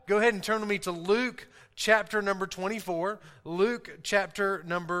go ahead and turn with me to Luke chapter number 24. Luke chapter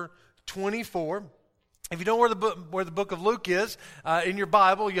number 24. If you know where the book of Luke is, in your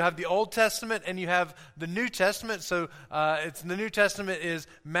Bible, you have the Old Testament and you have the New Testament. So it's the New Testament is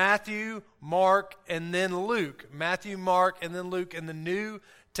Matthew, Mark, and then Luke. Matthew, Mark, and then Luke in the New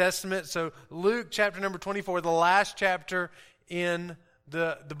Testament. So Luke chapter number 24, the last chapter in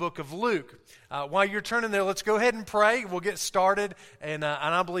the book of Luke. While you're turning there, let's go ahead and pray. We'll get started, and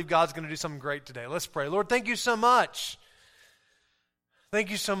I believe God's going to do something great today. Let's pray. Lord, thank you so much. Thank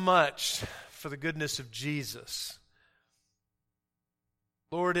you so much for the goodness of Jesus.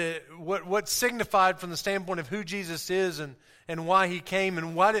 Lord, what signified from the standpoint of who Jesus is and why he came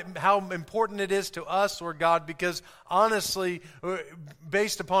and how important it is to us, Lord God, because honestly,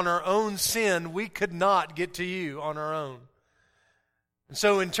 based upon our own sin, we could not get to you on our own. And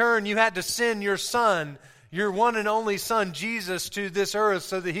so in turn, you had to send your Son, your one and only Son, Jesus, to this earth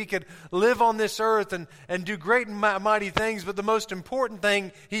so that he could live on this earth and do great and mighty things. But the most important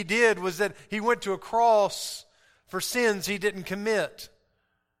thing he did was that he went to a cross for sins he didn't commit.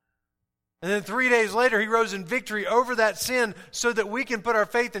 And then 3 days later, he rose in victory over that sin so that we can put our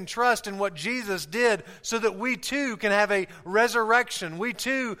faith and trust in what Jesus did so that we too can have a resurrection. We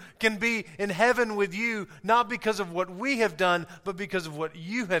too can be in heaven with you, not because of what we have done, but because of what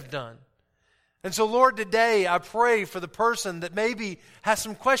you have done. And so, Lord, today I pray for the person that maybe has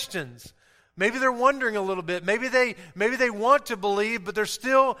some questions. Maybe they're wondering a little bit. Maybe they want to believe, but they're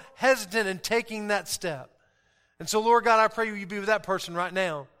still hesitant in taking that step. And so, Lord God, I pray you be with that person right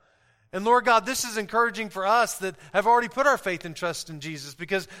now. And Lord God, this is encouraging for us that have already put our faith and trust in Jesus,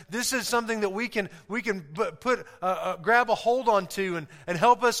 because this is something that we can grab a hold onto and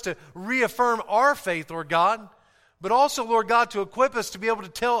help us to reaffirm our faith, Lord God. But also, Lord God, to equip us to be able to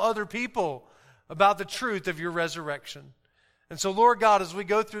tell other people about the truth of your resurrection. And so, Lord God, as we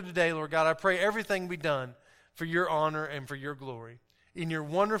go through today, Lord God, I pray everything be done for your honor and for your glory. In your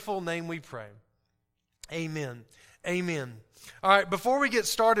wonderful name we pray. Amen. Amen. All right, before we get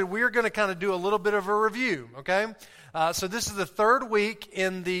started, we are going to kind of do a little bit of a review, okay? So this is the third week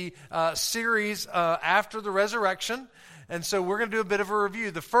in the series after the resurrection. And so we're going to do a bit of a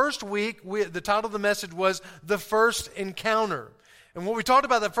review. The first week, the title of the message was The First Encounter. And what we talked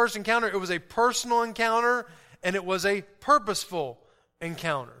about that first encounter, it was a personal encounter and it was a purposeful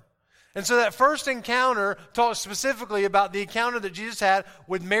encounter. And so that first encounter talks specifically about the encounter that Jesus had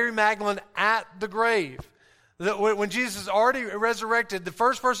with Mary Magdalene at the grave. That when Jesus is already resurrected, the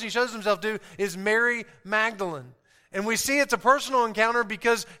first person he shows himself to is Mary Magdalene. And we see it's a personal encounter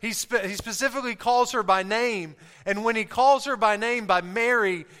because he specifically calls her by name. And when he calls her by name, by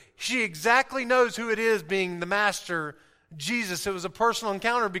Mary, she exactly knows who it is, being the Master, Jesus. It was a personal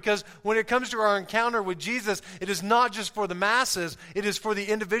encounter because when it comes to our encounter with Jesus, it is not just for the masses, it is for the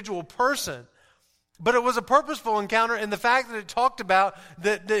individual person. But it was a purposeful encounter in the fact that it talked about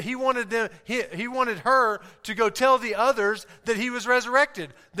that he wanted her to go tell the others that he was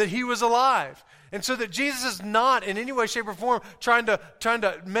resurrected, that he was alive. And so that Jesus is not in any way, shape, or form trying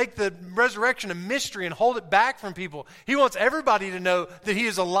to make the resurrection a mystery and hold it back from people. He wants everybody to know that he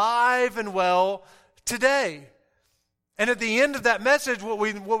is alive and well today. And at the end of that message, what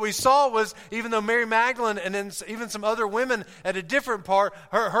we saw was, even though Mary Magdalene and then even some other women at a different part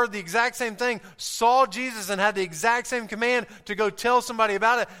heard the exact same thing, saw Jesus and had the exact same command to go tell somebody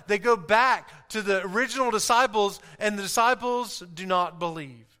about it, they go back to the original disciples, and the disciples do not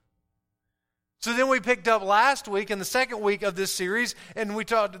believe. So then we picked up last week in the second week of this series, and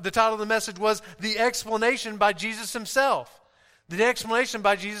the title of the message was The Explanation by Jesus Himself. The explanation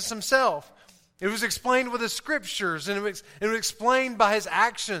by Jesus Himself. It was explained with the Scriptures, and it was explained by His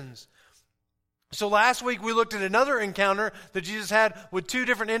actions. So last week we looked at another encounter that Jesus had with two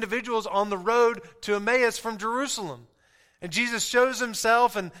different individuals on the road to Emmaus from Jerusalem. And Jesus shows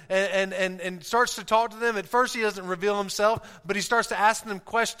Himself and starts to talk to them. At first He doesn't reveal Himself, but He starts to ask them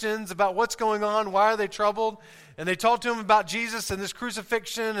questions about what's going on, why are they troubled? And they talk to Him about Jesus and this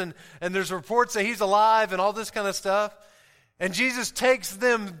crucifixion, and there's reports that He's alive and all this kind of stuff. And Jesus takes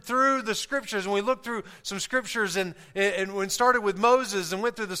them through the Scriptures, and we looked through some Scriptures, and we started with Moses and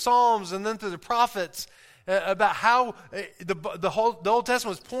went through the Psalms and then through the prophets about how the Old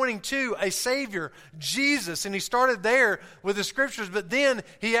Testament was pointing to a Savior, Jesus. And he started there with the Scriptures, but then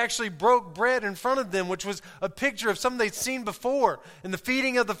he actually broke bread in front of them, which was a picture of something they'd seen before. In the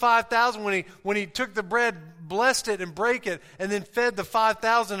feeding of the 5,000, when he took the bread, blessed it and brake it, and then fed the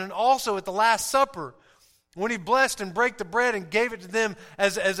 5,000, and also at the Last Supper, when he blessed and brake the bread and gave it to them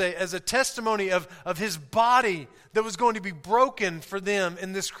as a testimony of his body that was going to be broken for them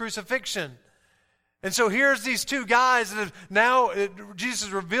in this crucifixion. And so here's these two guys that have now,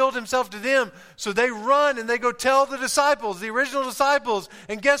 Jesus revealed himself to them. So they run and they go tell the disciples, the original disciples.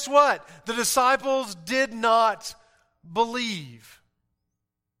 And guess what? The disciples did not believe.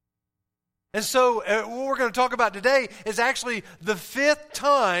 And so what we're going to talk about today is actually the fifth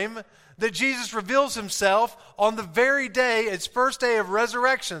time that Jesus reveals himself on the very day, its first day of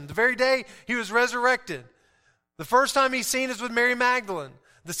resurrection, the very day he was resurrected. The first time he's seen is with Mary Magdalene.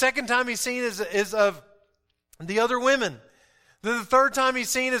 The second time he's seen is of the other women. Then the third time he's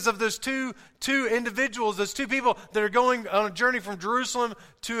seen is of those two individuals, those two people that are going on a journey from Jerusalem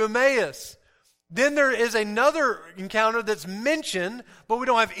to Emmaus. Then there is another encounter that's mentioned, but we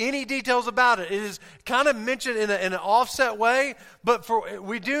don't have any details about it. It is kind of mentioned in an offset way, but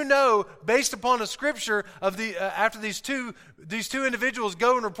we do know, based upon a scripture of after these two individuals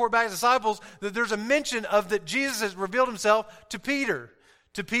go and report back to the disciples, that there's a mention of that Jesus has revealed himself to Peter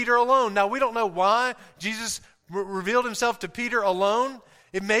alone. Now, we don't know why Jesus revealed himself to Peter alone.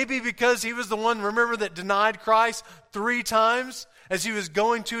 It may be because he was the one, remember, that denied Christ 3 times as he was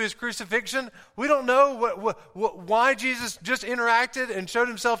going to his crucifixion. We don't know why Jesus just interacted and showed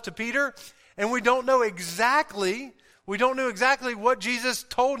himself to Peter, and we don't know exactly what Jesus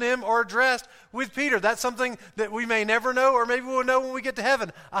told him or addressed with Peter. That's something that we may never know, or maybe we'll know when we get to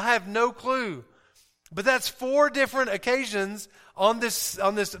heaven. I have no clue. But that's 4 different occasions on this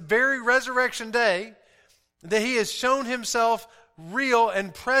very resurrection day that he has shown himself real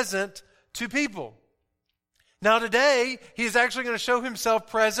and present to people. Now today, he is actually going to show himself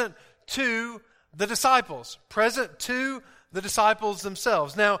present to the disciples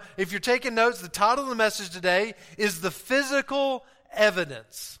themselves. Now, if you're taking notes, the title of the message today is The Physical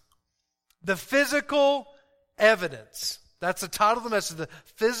Evidence. The Physical Evidence. That's the title of the message, The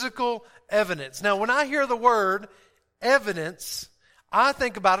Physical Evidence. Now, when I hear the word evidence, I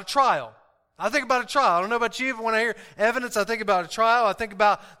think about a trial. I don't know about you, but when I hear evidence, I think about a trial. I think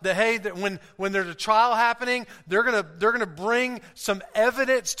about that when there's a trial happening, they're gonna bring some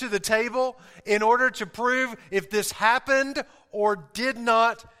evidence to the table in order to prove if this happened or did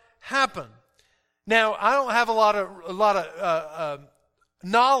not happen. Now, I don't have a lot of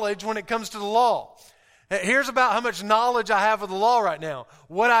knowledge when it comes to the law. Here's about how much knowledge I have of the law right now.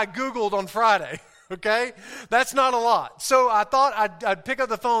 What I Googled on Friday. Okay? That's not a lot. So I thought I'd pick up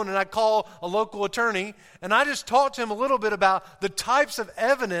the phone and I'd call a local attorney and I just talked to him a little bit about the types of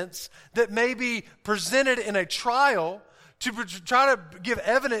evidence that may be presented in a trial to try to give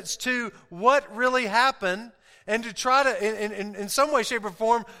evidence to what really happened and to try to, in some way, shape, or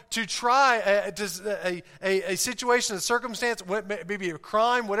form, to try a situation, a circumstance, maybe a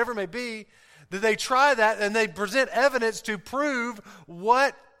crime, whatever it may be, that they try that and they present evidence to prove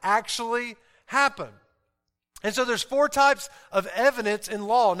what actually happen. And so there's 4 types of evidence in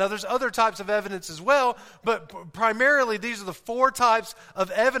law. Now there's other types of evidence as well, but primarily these are the 4 types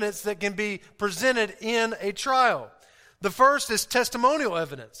of evidence that can be presented in a trial. The first is testimonial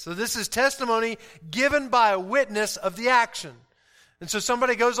evidence. So this is testimony given by a witness of the action. And so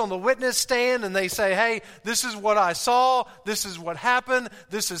somebody goes on the witness stand and they say, hey, this is what I saw, this is what happened,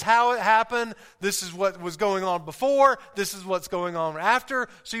 this is how it happened, this is what was going on before, this is what's going on after.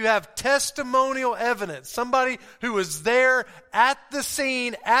 So you have testimonial evidence, somebody who was there at the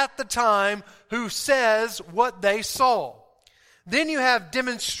scene at the time who says what they saw. Then you have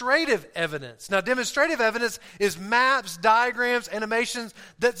demonstrative evidence. Now, demonstrative evidence is maps, diagrams, animations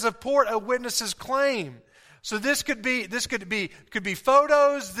that support a witness's claim. So this could be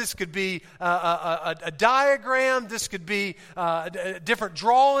photos, this could be a diagram, this could be different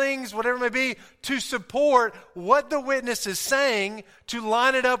drawings, whatever it may be, to support what the witness is saying, to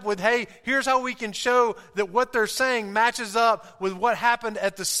line it up with, hey, here's how we can show that what they're saying matches up with what happened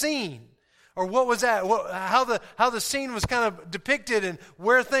at the scene. Or what was that? How the scene was kind of depicted and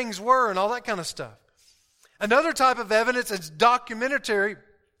where things were and all that kind of stuff. Another type of evidence is documentary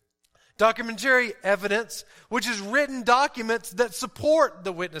evidence, which is written documents that support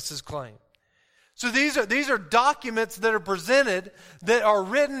the witness's claim. So these are documents that are presented that are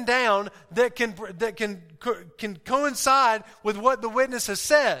written down that can coincide with what the witness has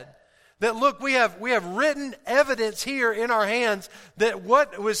said. That look, we have written evidence here in our hands that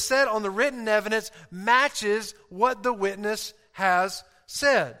what was said on the written evidence matches what the witness has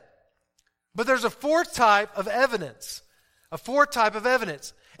said. But there's a 4th type of evidence.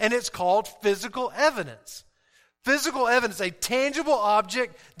 And it's called physical evidence. Physical evidence, a tangible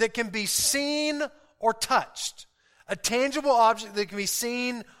object that can be seen or touched. A tangible object that can be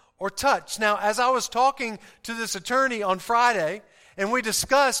seen or touched. Now, as I was talking to this attorney on Friday, and we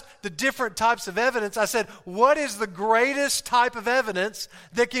discussed the different types of evidence, I said, what is the greatest type of evidence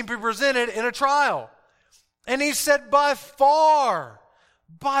that can be presented in a trial? And he said, by far,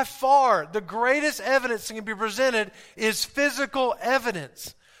 the greatest evidence that can be presented is physical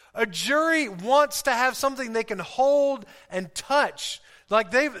evidence. A jury wants to have something they can hold and touch. Like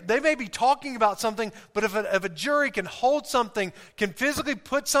they may be talking about something, but if a jury can hold something, can physically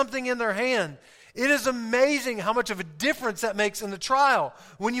put something in their hand, it is amazing how much of a difference that makes in the trial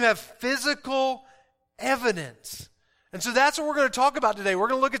when you have physical evidence. And so that's what we're going to talk about today. We're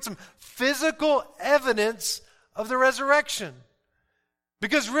going to look at some physical evidence of the resurrection.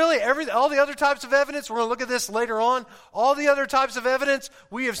 Because really, all the other types of evidence, we're going to look at this later on, all the other types of evidence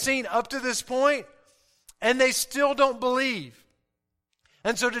we have seen up to this point, and they still don't believe.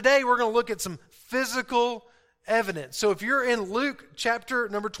 And so today we're going to look at some physical evidence. So if you're in Luke chapter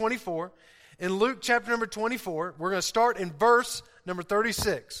number 24, we're going to start in verse number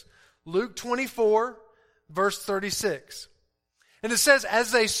 36. Luke 24, verse 36. And it says,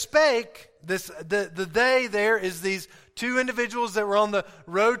 as they spake, the they there is these two individuals that were on the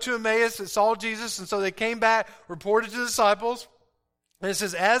road to Emmaus that saw Jesus, and so they came back, reported to the disciples. And it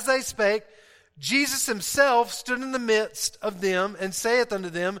says, as they spake, Jesus himself stood in the midst of them and saith unto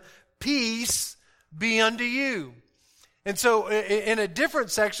them, peace be unto you. And so in a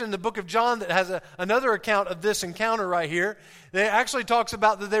different section, the book of John that has another account of this encounter right here, it actually talks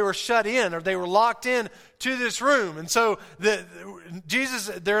about that they were shut in or they were locked in to this room. And so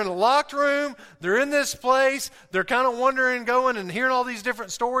they're in a locked room, they're in this place, they're kind of wandering, going and hearing all these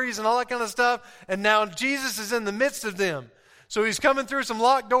different stories and all that kind of stuff. And now Jesus is in the midst of them. So he's coming through some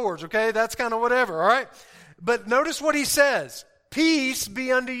locked doors, okay? That's kind of whatever, all right? But notice what he says, peace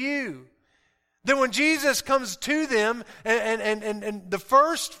be unto you. Then when Jesus comes to them, and the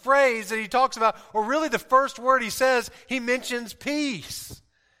first phrase that he talks about, or really the first word he says, he mentions peace.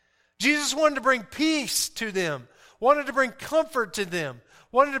 Jesus wanted to bring peace to them, wanted to bring comfort to them,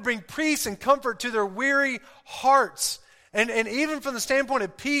 wanted to bring peace and comfort to their weary hearts. And even from the standpoint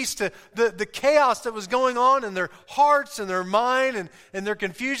of peace to the chaos that was going on in their hearts and their mind and their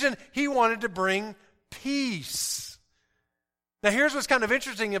confusion, he wanted to bring peace. Now here's what's kind of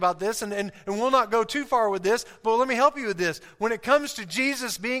interesting about this, and we'll not go too far with this, but let me help you with this. When it comes to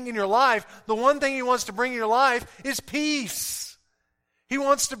Jesus being in your life, the one thing he wants to bring in your life is peace. He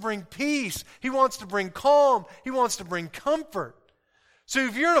wants to bring peace. He wants to bring calm. He wants to bring comfort. So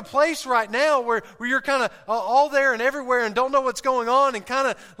if you're in a place right now where you're kind of all there and everywhere and don't know what's going on and kind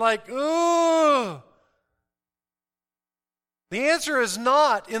of like, ooh, the answer is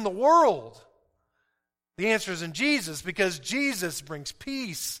not in the world. The answer is in Jesus, because Jesus brings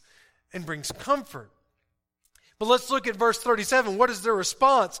peace and brings comfort. But let's look at verse 37. What is their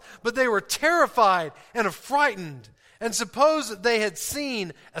response? But they were terrified and affrighted and supposed that they had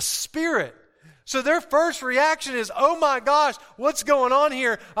seen a spirit. So their first reaction is, oh my gosh, what's going on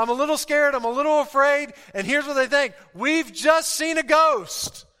here? I'm a little scared, I'm a little afraid. And here's what they think. We've just seen a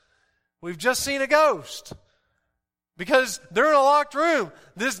ghost. We've just seen a ghost. Because they're in a locked room.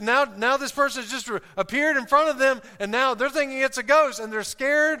 Now this person has just appeared in front of them, and now they're thinking it's a ghost, and they're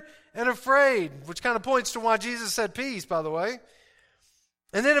scared and afraid, which kind of points to why Jesus said peace, by the way.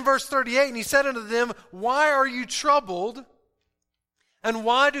 And then in verse 38, and he said unto them, why are you troubled? And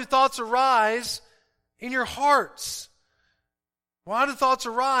why do thoughts arise in your hearts? Why do thoughts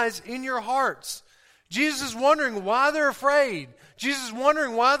arise in your hearts? Jesus is wondering why they're afraid. Jesus is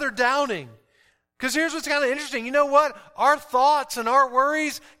wondering why they're doubting. Because here's what's kind of interesting. You know what? Our thoughts and our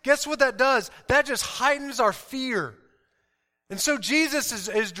worries, guess what that does? That just heightens our fear. And so Jesus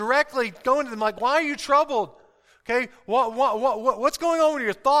is directly going to them like, why are you troubled? Okay, what's going on with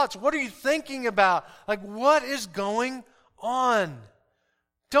your thoughts? What are you thinking about? Like, what is going on?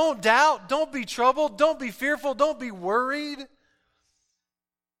 Don't doubt. Don't be troubled. Don't be fearful. Don't be worried.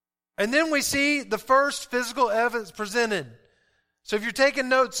 And then we see the first physical evidence presented. So if you're taking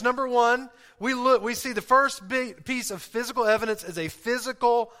notes, number one, we see the first big piece of physical evidence is a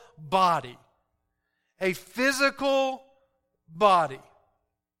physical body. A physical body.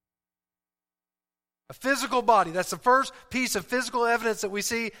 A physical body. That's the first piece of physical evidence that we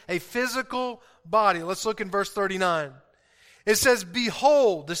see, a physical body. Let's look in verse 39. It says,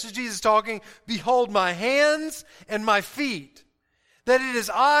 behold, this is Jesus talking, behold my hands and my feet, that it is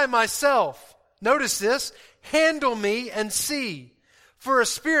I myself. Notice this, handle me and see. For a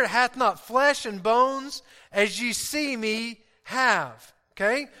spirit hath not flesh and bones, as ye see me have.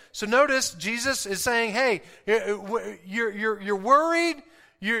 Okay? So notice, Jesus is saying, hey, you're worried,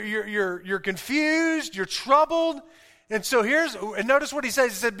 you're confused, you're troubled. And so and notice what he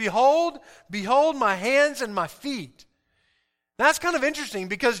says. He said, behold my hands and my feet. That's kind of interesting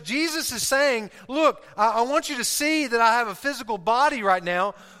because Jesus is saying, look, I want you to see that I have a physical body right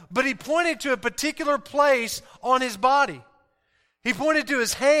now, but he pointed to a particular place on his body. He pointed to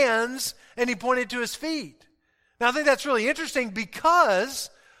his hands and he pointed to his feet. Now I think that's really interesting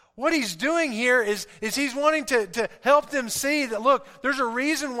because what he's doing here is he's wanting to help them see that, look, there's a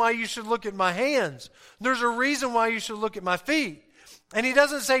reason why you should look at my hands. There's a reason why you should look at my feet. And he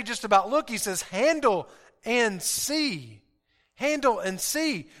doesn't say just about look, he says handle and see. Handle and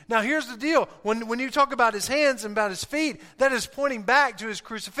see. Now here's the deal. When you talk about his hands and about his feet, that is pointing back to his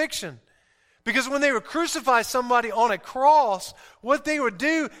crucifixion. Because when they would crucify somebody on a cross, what they would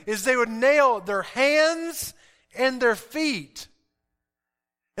do is they would nail their hands and their feet.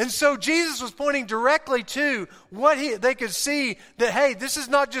 And so Jesus was pointing directly to what they could see that, hey, this is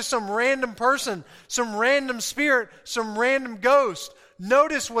not just some random person, some random spirit, some random ghost.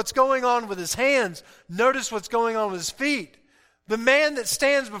 Notice what's going on with his hands. Notice what's going on with his feet. The man that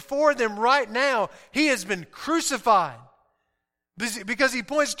stands before them right now, he has been crucified. Because he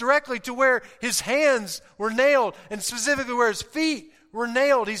points directly to where his hands were nailed and specifically where his feet were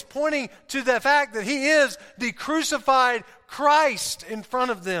nailed. He's pointing to the fact that he is the crucified Christ in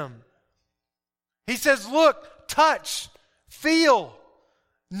front of them. He says, look, touch, feel,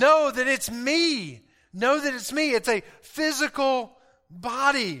 know that it's me. Know that it's me. It's a physical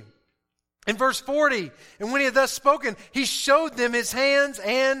body. In verse 40, and when he had thus spoken, he showed them his hands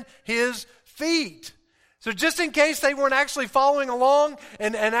and his feet. So just in case they weren't actually following along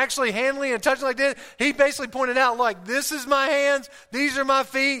and actually handling and touching like this, he basically pointed out, like, this is my hands, these are my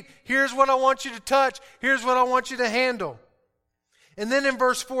feet, here's what I want you to touch, here's what I want you to handle. And then in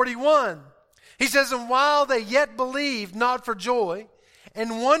verse 41, he says, and while they yet believed not for joy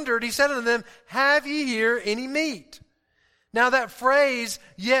and wondered, he said unto them, have ye here any meat? Now that phrase,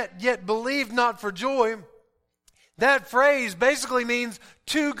 yet believe not for joy, that phrase basically means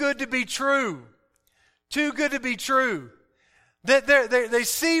too good to be true. Too good to be true. That they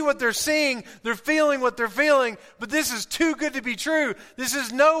see what they're seeing, they're feeling what they're feeling, but this is too good to be true. This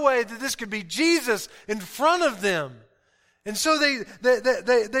is no way that this could be Jesus in front of them. And so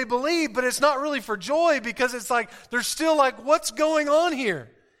they believe, but it's not really for joy because it's like, they're still like, what's going on here?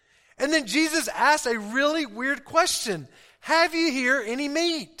 And then Jesus asks a really weird question. Have you here any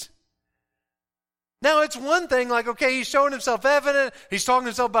meat? Now, it's one thing, like, okay, he's showing himself evident. He's talking to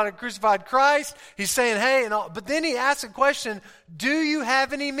himself about a crucified Christ. He's saying, hey, and all. But then he asks a question, do you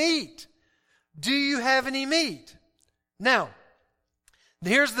have any meat? Do you have any meat? Now,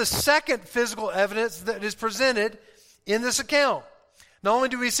 here's the second physical evidence that is presented in this account. Not only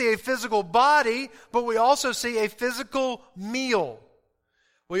do we see a physical body, but we also see a physical meal.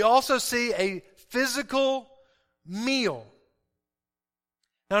 We also see a physical meal.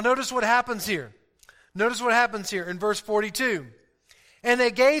 Now notice what happens here. Notice what happens here in verse 42. And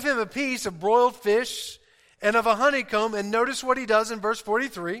they gave him a piece of broiled fish and of a honeycomb. And notice what he does in verse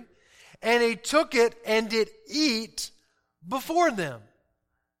 43. And he took it and did eat before them.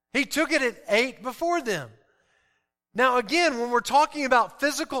 He took it and ate before them. Now again, when we're talking about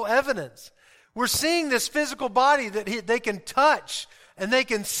physical evidence, we're seeing this physical body that they can touch and they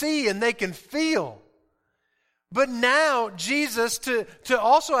can see and they can feel. But now Jesus, to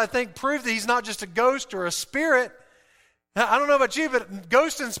also, I think, prove that he's not just a ghost or a spirit. I don't know about you, but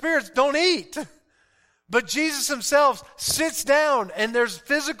ghosts and spirits don't eat. But Jesus himself sits down and there's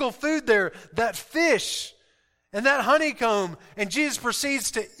physical food there, that fish and that honeycomb. And Jesus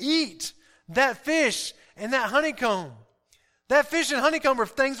proceeds to eat that fish and that honeycomb. That fish and honeycomb are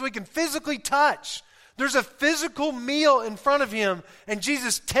things we can physically touch. There's a physical meal in front of him and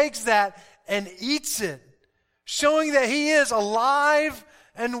Jesus takes that and eats it. Showing that he is alive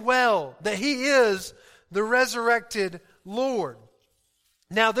and well, that he is the resurrected Lord.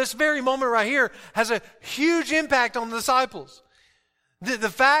 Now, this very moment right here has a huge impact on the disciples. The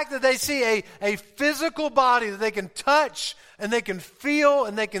fact that they see a physical body that they can touch and they can feel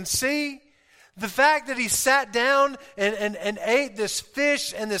and they can see. The fact that he sat down and ate this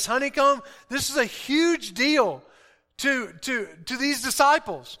fish and this honeycomb, this is a huge deal to these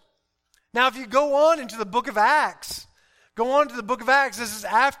disciples. Now, if you go on into the book of Acts, this is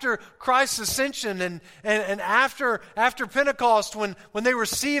after Christ's ascension and after Pentecost when they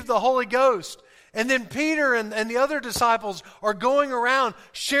received the Holy Ghost. And then Peter and the other disciples are going around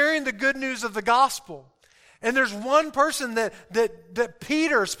sharing the good news of the gospel. And there's one person that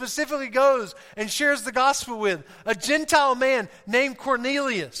Peter specifically goes and shares the gospel with, a Gentile man named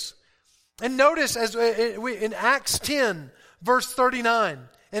Cornelius. And notice as in Acts 10, verse 39,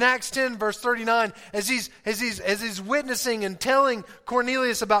 In Acts 10, verse 39, as he's witnessing and telling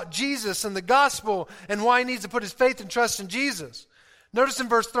Cornelius about Jesus and the gospel and why he needs to put his faith and trust in Jesus. Notice in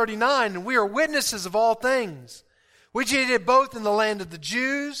verse 39, and we are witnesses of all things, which he did both in the land of the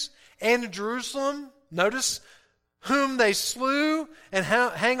Jews and in Jerusalem. Notice, whom they slew and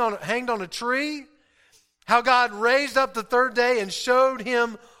hanged on a tree. How God raised up the third day and showed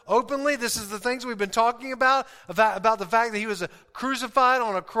him openly. This is the things we've been talking about the fact that he was crucified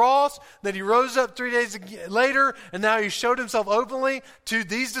on a cross, that he rose up 3 days later, and now he showed himself openly to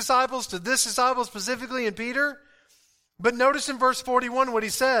these disciples, to this disciple specifically in Peter. But notice in verse 41 what he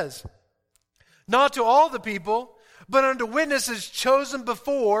says. Not to all the people, but unto witnesses chosen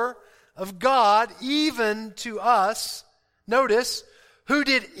before of God, even to us. Notice, who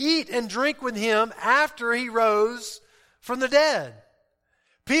did eat and drink with him after he rose from the dead.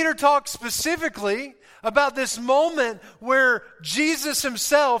 Peter talks specifically about this moment where Jesus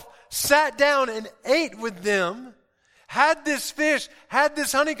himself sat down and ate with them, had this fish, had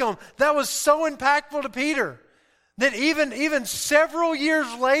this honeycomb. That was so impactful to Peter that even several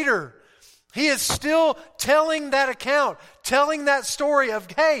years later, he is still telling that account, telling that story of,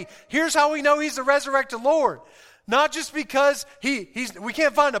 hey, here's how we know he's the resurrected Lord. Not just because we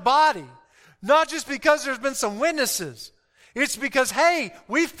can't find a body. Not just because there's been some witnesses. It's because, hey,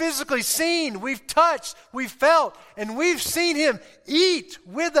 we've physically seen, we've touched, we've felt, and we've seen him eat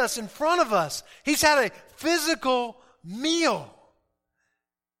with us in front of us. He's had a physical meal.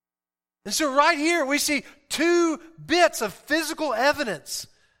 And so right here we see two bits of physical evidence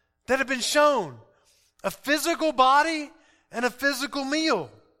that have been shown. A physical body and a physical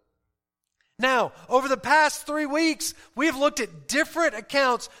meal. Now, over the past 3 weeks, we've looked at different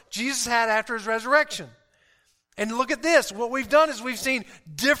accounts Jesus had after his resurrection. And look at this. What we've done is we've seen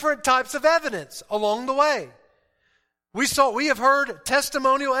different types of evidence along the way. We have heard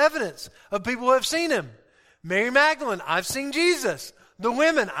testimonial evidence of people who have seen him. Mary Magdalene, I've seen Jesus. The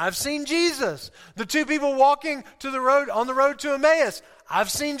women, I've seen Jesus. The two people walking on the road to Emmaus,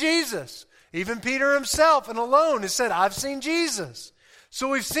 I've seen Jesus. Even Peter himself and alone has said, I've seen Jesus. So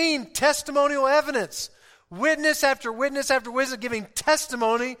we've seen testimonial evidence. Witness after witness after witness giving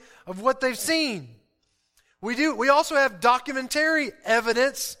testimony of what they've seen. We also have documentary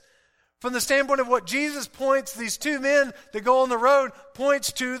evidence from the standpoint of what Jesus points, these two men that go on the road,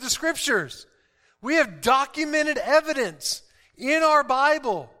 points to the Scriptures. We have documented evidence in our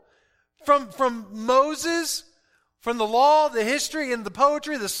Bible from Moses, from the law, the history, and the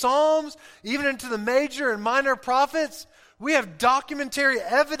poetry, the Psalms, even into the major and minor prophets. We have documentary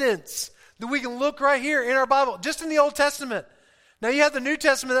evidence that we can look right here in our Bible, just in the Old Testament. Now you have the New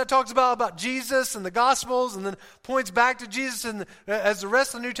Testament that talks about Jesus and the Gospels and then points back to Jesus as the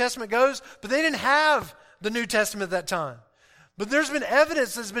rest of the New Testament goes. But they didn't have the New Testament at that time. But there's been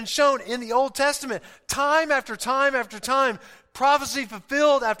evidence that's been shown in the Old Testament time after time after time. Prophecy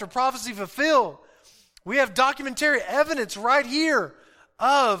fulfilled after prophecy fulfilled. We have documentary evidence right here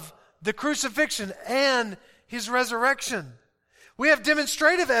of the crucifixion and his resurrection. We have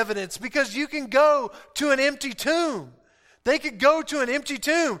demonstrative evidence because you can go to an empty tomb. They could go to an empty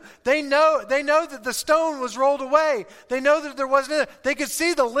tomb. They know that the stone was rolled away. They know that there wasn't. They could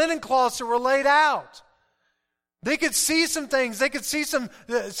see the linen cloths that were laid out. They could see some things. They could see some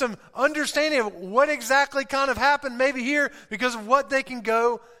understanding of what exactly kind of happened maybe here because of what they can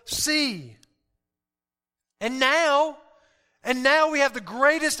go see. And now we have the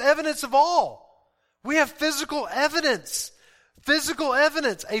greatest evidence of all. We have physical evidence. Physical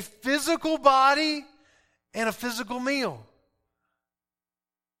evidence. A physical body and a physical meal.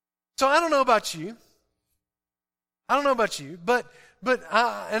 So I don't know about you, but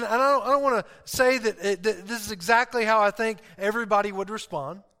I don't want to say that this is exactly how I think everybody would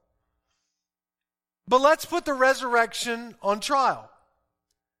respond. But let's put the resurrection on trial.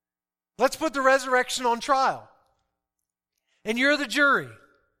 Let's put the resurrection on trial. And you're the jury.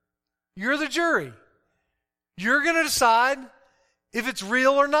 You're the jury. You're going to decide if it's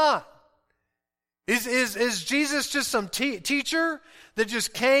real or not. Is Jesus just some teacher that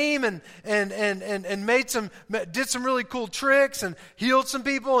just came and did some really cool tricks and healed some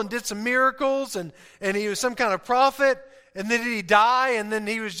people and did some miracles and he was some kind of prophet and then did he die and then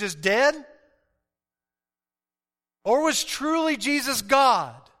he was just dead? Or was truly Jesus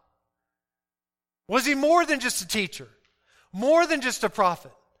God? Was he more than just a teacher? More than just a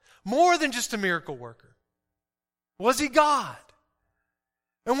prophet? More than just a miracle worker? Was he God?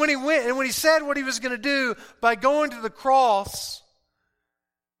 And when he went and when he said what he was going to do by going to the cross,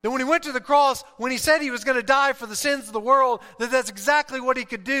 then when he went to the cross, when he said he was going to die for the sins of the world, that's exactly what he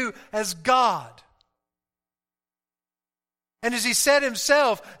could do as God. And as he said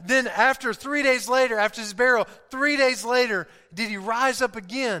himself, then after 3 days later, after his burial, 3 days later, did he rise up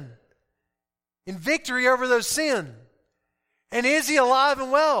again in victory over those sins. And is he alive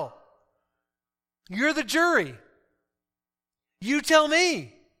and well? You're the jury. You tell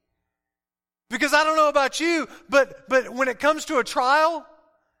me. Because I don't know about you, but when it comes to a trial,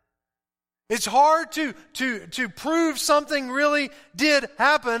 it's hard to prove something really did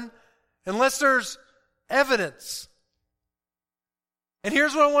happen unless there's evidence. And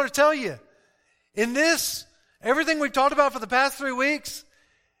here's what I want to tell you. In this, everything we've talked about for the past 3 weeks,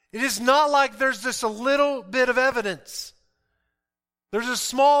 it is not like there's just a little bit of evidence. There's a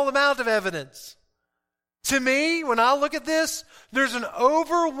small amount of evidence. To me, when I look at this, there's an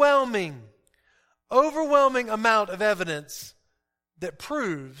overwhelming amount of evidence that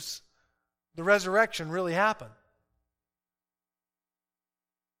proves the resurrection really happened.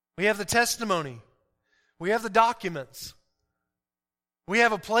 We have the testimony. We have the documents. We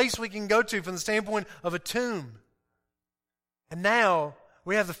have a place we can go to from the standpoint of a tomb. And now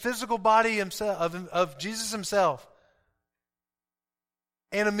we have the physical body of Jesus himself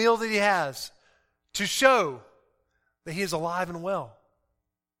and a meal that he has to show that he is alive and well.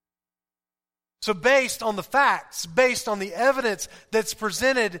 So based on the facts, based on the evidence that's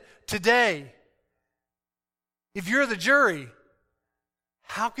presented today, if you're the jury,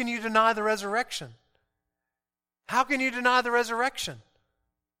 how can you deny the resurrection? How can you deny the resurrection?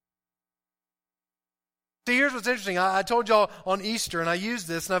 See, here's what's interesting. I told y'all on Easter, and I use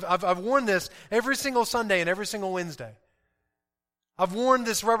this, and I've worn this every single Sunday and every single Wednesday. I've worn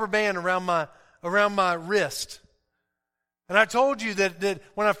this rubber band around my wrist. And I told you that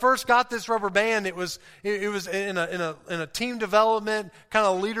when I first got this rubber band, it was in a team development kind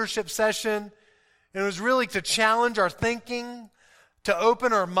of leadership session. And it was really to challenge our thinking, to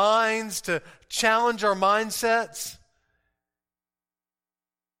open our minds, to challenge our mindsets.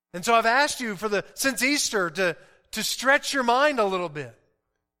 And so I've asked you since Easter to stretch your mind a little bit.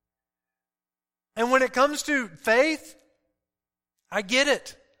 And when it comes to faith, I get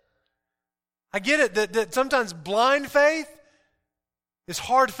it. I get it that sometimes blind faith is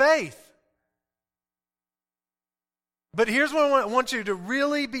hard faith. But here's what I want you to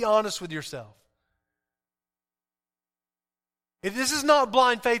really be honest with yourself. This is not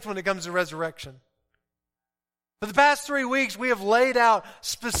blind faith when it comes to resurrection. For the past 3 weeks, we have laid out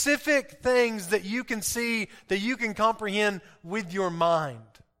specific things that you can see, that you can comprehend with your mind.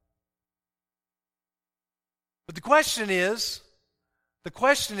 But the question is,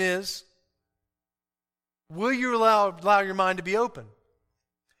 will you allow your mind to be open?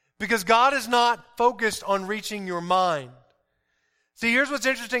 Because God is not focused on reaching your mind. See, here's what's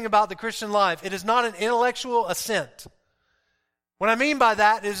interesting about the Christian life. It is not an intellectual assent. What I mean by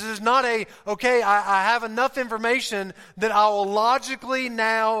that is it is not I have enough information that I will logically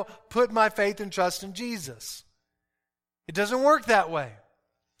now put my faith and trust in Jesus. It doesn't work that way.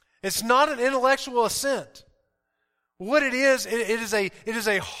 It's not an intellectual assent. What it is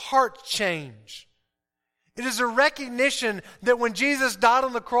a heart change. It is a recognition that when Jesus died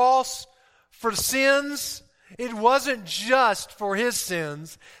on the cross for sins, it wasn't just for his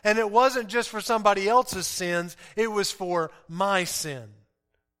sins, and it wasn't just for somebody else's sins, it was for my sin.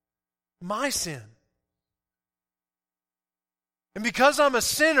 My sin. And because I'm a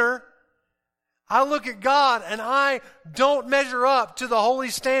sinner, I look at God and I don't measure up to the holy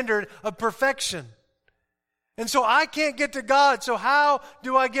standard of perfection. And so I can't get to God. So how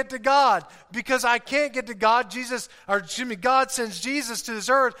do I get to God? Because I can't get to God. God sends Jesus to this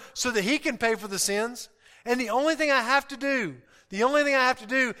earth so that he can pay for the sins. And the only thing I have to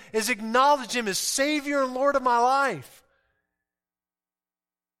do is acknowledge him as Savior and Lord of my life.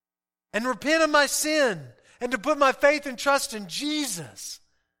 And repent of my sin. And to put my faith and trust in Jesus.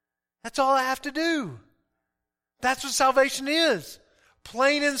 That's all I have to do. That's what salvation is.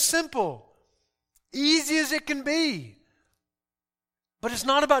 Plain and simple. Easy as it can be. But it's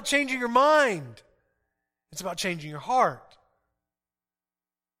not about changing your mind. It's about changing your heart.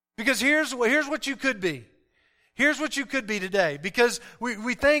 Because here's what you could be. Here's what you could be today. Because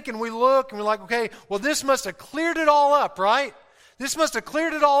we think and we look and we're like, okay, well, this must have cleared it all up, right? This must have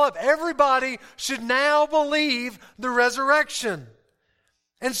cleared it all up. Everybody should now believe the resurrection.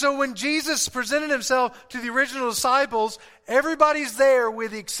 And so when Jesus presented himself to the original disciples, everybody's there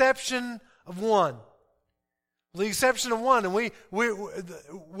with the exception of one. The exception of one. And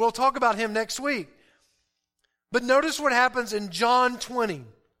we'll talk about him next week. But notice what happens in John 20.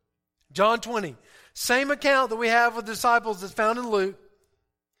 John 20. Same account that we have with the disciples that's found in Luke.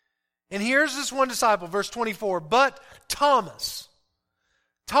 And here's this one disciple, verse 24. But Thomas,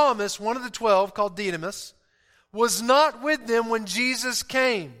 one of the 12, called Didymus, was not with them when Jesus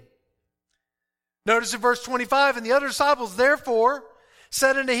came. Notice in verse 25, and the other disciples therefore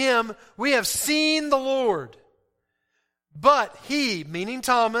said unto him, we have seen the Lord. But he, meaning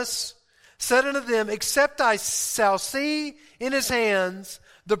Thomas, said unto them, except I shall see in his hands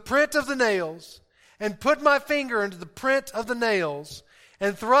the print of the nails, and put my finger into the print of the nails,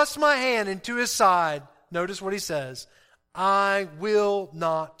 and thrust my hand into his side, notice what he says, I will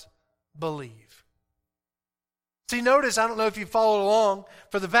not believe. See, notice, I don't know if you followed along,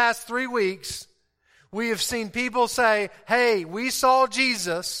 for the past 3 weeks, we have seen people say, hey, we saw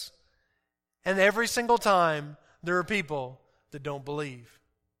Jesus, and every single time there are people that don't believe.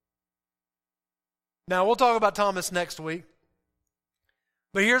 Now, we'll talk about Thomas next week,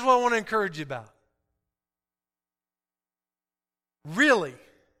 but here's what I want to encourage you about. Really,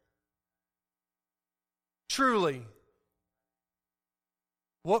 truly,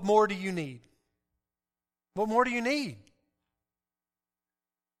 what more do you need? What more do you need?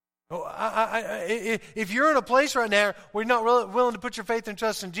 Oh, if you're in a place right now where you're not really willing to put your faith and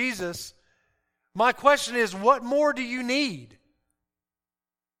trust in Jesus, my question is, what more do you need?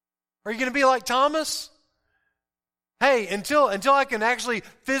 Are you going to be like Thomas? Hey, until I can actually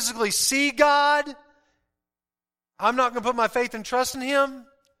physically see God, I'm not going to put my faith and trust in Him?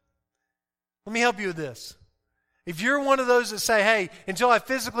 Let me help you with this. If you're one of those that say, hey, until I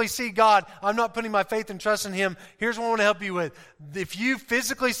physically see God, I'm not putting my faith and trust in Him, here's what I want to help you with. If you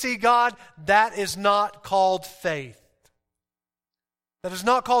physically see God, that is not called faith. That is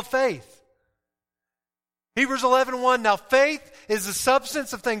not called faith. Hebrews 11:1, now faith is the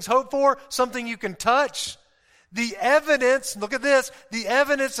substance of things hoped for, something you can touch. The evidence, look at this, the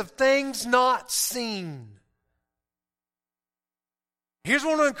evidence of things not seen. Here's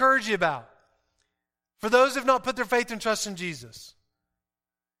what I want to encourage you about. For those who have not put their faith and trust in Jesus,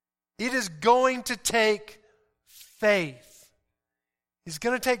 it is going to take faith. It's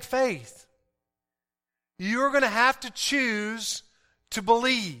going to take faith. You're going to have to choose to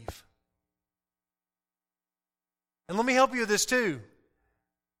believe. And let me help you with this too.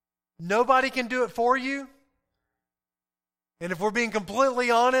 Nobody can do it for you. And if we're being completely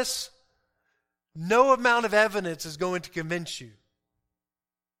honest, no amount of evidence is going to convince you.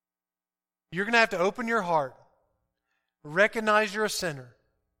 You're going to have to open your heart, recognize you're a sinner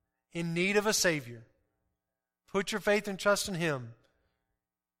in need of a Savior, put your faith and trust in Him,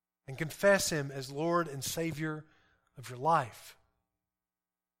 and confess Him as Lord and Savior of your life.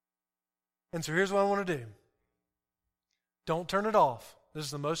 And so here's what I want to do. Don't turn it off. This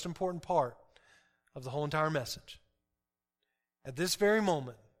is the most important part of the whole entire message. At this very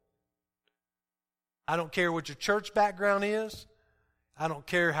moment, I don't care what your church background is. I don't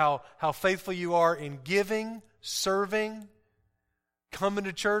care how faithful you are in giving, serving, coming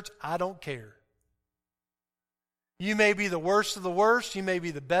to church. I don't care. You may be the worst of the worst. You may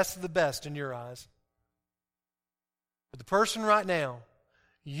be the best of the best in your eyes. But the person right now,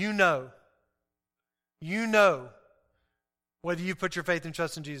 you know whether you put your faith and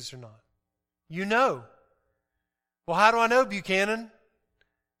trust in Jesus or not. You know. Well, how do I know, Buchanan?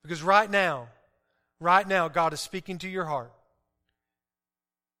 Because right now, God is speaking to your heart.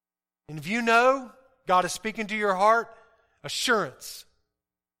 And if you know God is speaking to your heart, assurance.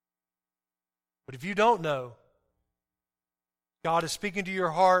 But if you don't know God is speaking to your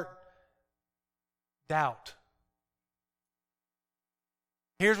heart, doubt.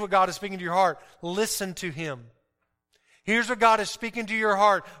 Here's what God is speaking to your heart. Listen to Him. Here's what God is speaking to your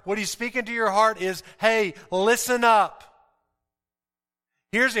heart. What He's speaking to your heart is, hey, listen up.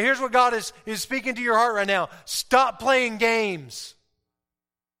 Here's what God is speaking to your heart right now. Stop playing games.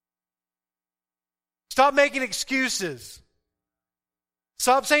 Stop making excuses.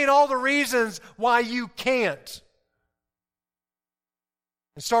 Stop saying all the reasons why you can't.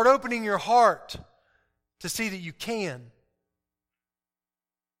 And start opening your heart to see that you can.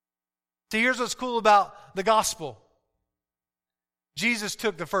 See, here's what's cool about the gospel. Jesus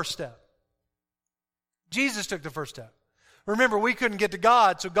took the first step. Jesus took the first step. Remember, we couldn't get to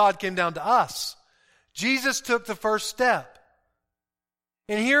God, so God came down to us. Jesus took the first step.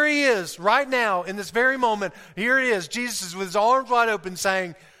 And here He is, right now, in this very moment, here it is. Jesus is with His arms wide open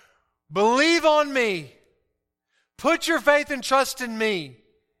saying, believe on me. Put your faith and trust in me.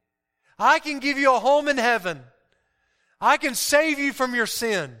 I can give you a home in heaven. I can save you from your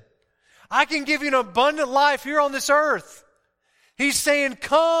sin. I can give you an abundant life here on this earth. He's saying,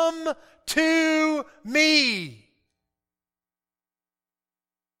 come to me.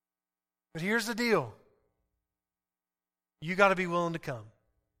 But here's the deal. You got to be willing to come.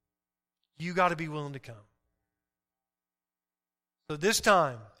 You got to be willing to come. So this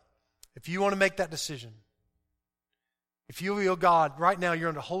time, if you want to make that decision, If you feel God, right now you're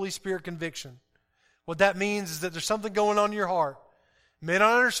under Holy Spirit conviction. What that means is that there's something going on in your heart. You may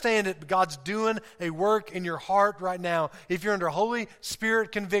not understand it, but God's doing a work in your heart right now. If you're under Holy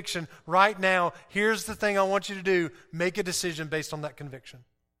Spirit conviction right now, here's the thing I want you to do. Make a decision based on that conviction.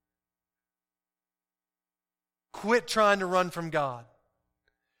 Quit trying to run from God.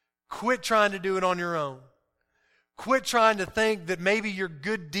 Quit trying to do it on your own. Quit trying to think that maybe your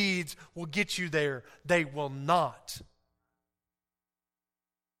good deeds will get you there. They will not.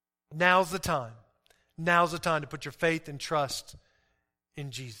 Now's the time. Now's the time to put your faith and trust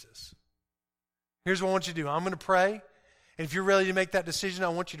in Jesus. Here's what I want you to do. I'm going to pray. And if you're ready to make that decision, I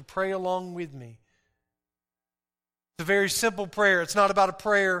want you to pray along with me. It's a very simple prayer. It's not about a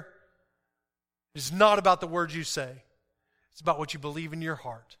prayer. It's not about the words you say. It's about what you believe in your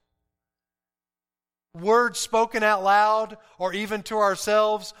heart. Words spoken out loud or even to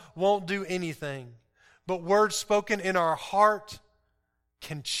ourselves won't do anything. But words spoken in our heart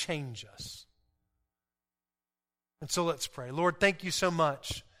can change us. And so let's pray. Lord, thank you so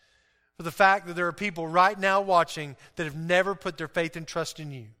much for the fact that there are people right now watching that have never put their faith and trust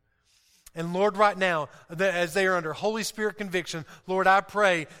in you. And Lord, right now, as they are under Holy Spirit conviction, Lord, I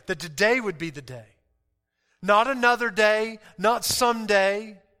pray that today would be the day. Not another day, not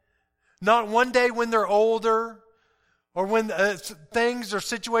someday, not one day when they're older or when things or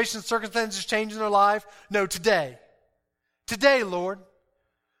situations, circumstances change in their life. No, today. Today, Lord.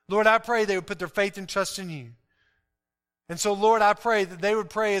 Lord, I pray they would put their faith and trust in you. And so, Lord, I pray that they would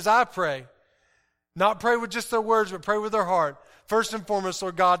pray as I pray. Not pray with just their words, but pray with their heart. First and foremost,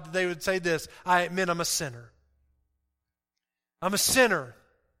 Lord God, that they would say this: I admit I'm a sinner. I'm a sinner.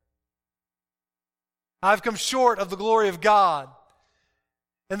 I've come short of the glory of God.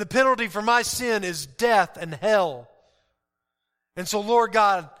 And the penalty for my sin is death and hell. And so, Lord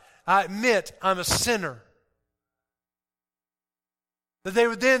God, I admit I'm a sinner. That they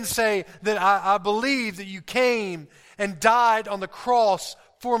would then say that I believe that you came and died on the cross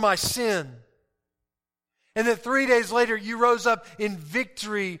for my sin. And that 3 days later you rose up in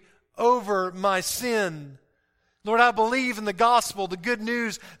victory over my sin. Lord, I believe in the gospel, the good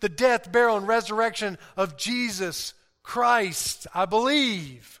news, the death, burial, and resurrection of Jesus Christ. I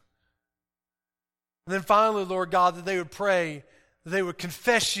believe. And then finally, Lord God, that they would pray, that they would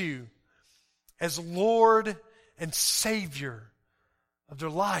confess you as Lord and Savior of their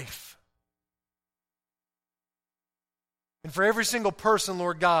life. And for every single person,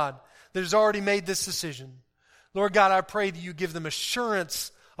 Lord God, that has already made this decision, Lord God, I pray that you give them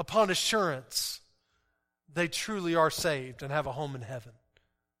assurance upon assurance they truly are saved and have a home in heaven.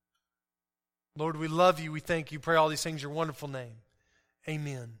 Lord, we love you. We thank you. Pray all these things in your wonderful name.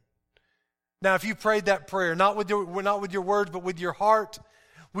 Amen. Now, if you prayed that prayer, not with your words, but with your heart,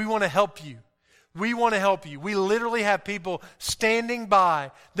 we want to help you. We want to help you. We literally have people standing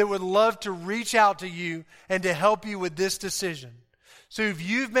by that would love to reach out to you and to help you with this decision. So if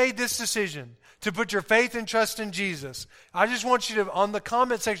you've made this decision to put your faith and trust in Jesus, I just want you to, on the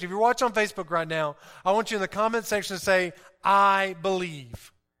comment section, if you're watching on Facebook right now, I want you in the comment section to say, I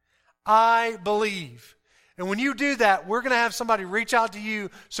believe. I believe. And when you do that, we're going to have somebody reach out to you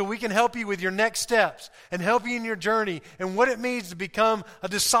so we can help you with your next steps and help you in your journey and what it means to become a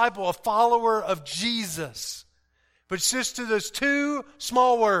disciple, a follower of Jesus. But it's just to those two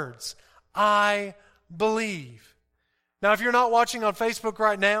small words, I believe. Now, if you're not watching on Facebook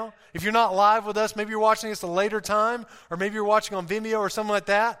right now, if you're not live with us, maybe you're watching this at a later time, or maybe you're watching on Vimeo or something like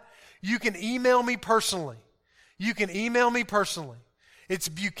that, you can email me personally. You can email me personally. It's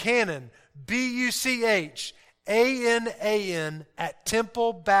Buchanan, BUCHANAN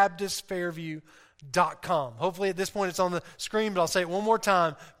 @templebaptistfairview.com. Hopefully at this point it's on the screen, but I'll say it one more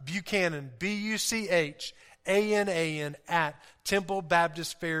time. Buchanan, BUCHANAN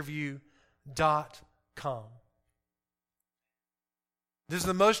 @templebaptistfairview.com. This is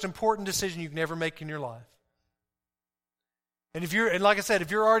the most important decision you can ever make in your life. And like I said, if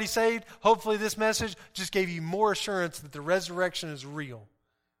you're already saved, hopefully this message just gave you more assurance that the resurrection is real.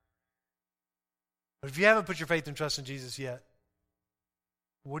 But if you haven't put your faith and trust in Jesus yet,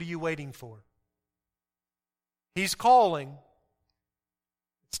 what are you waiting for? He's calling.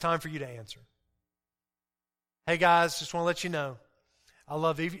 It's time for you to answer. Hey guys, just want to let you know, I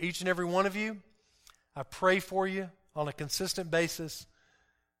love each and every one of you. I pray for you on a consistent basis.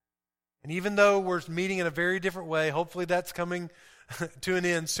 And even though we're meeting in a very different way, hopefully that's coming to an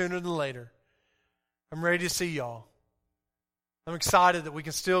end sooner than later. I'm ready to see y'all. I'm excited that we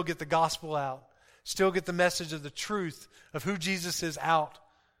can still get the gospel out, still get the message of the truth of who Jesus is out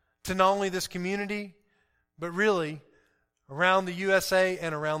to not only this community, but really around the USA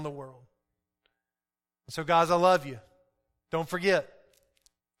and around the world. And so guys, I love you. Don't forget,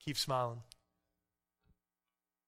 keep smiling.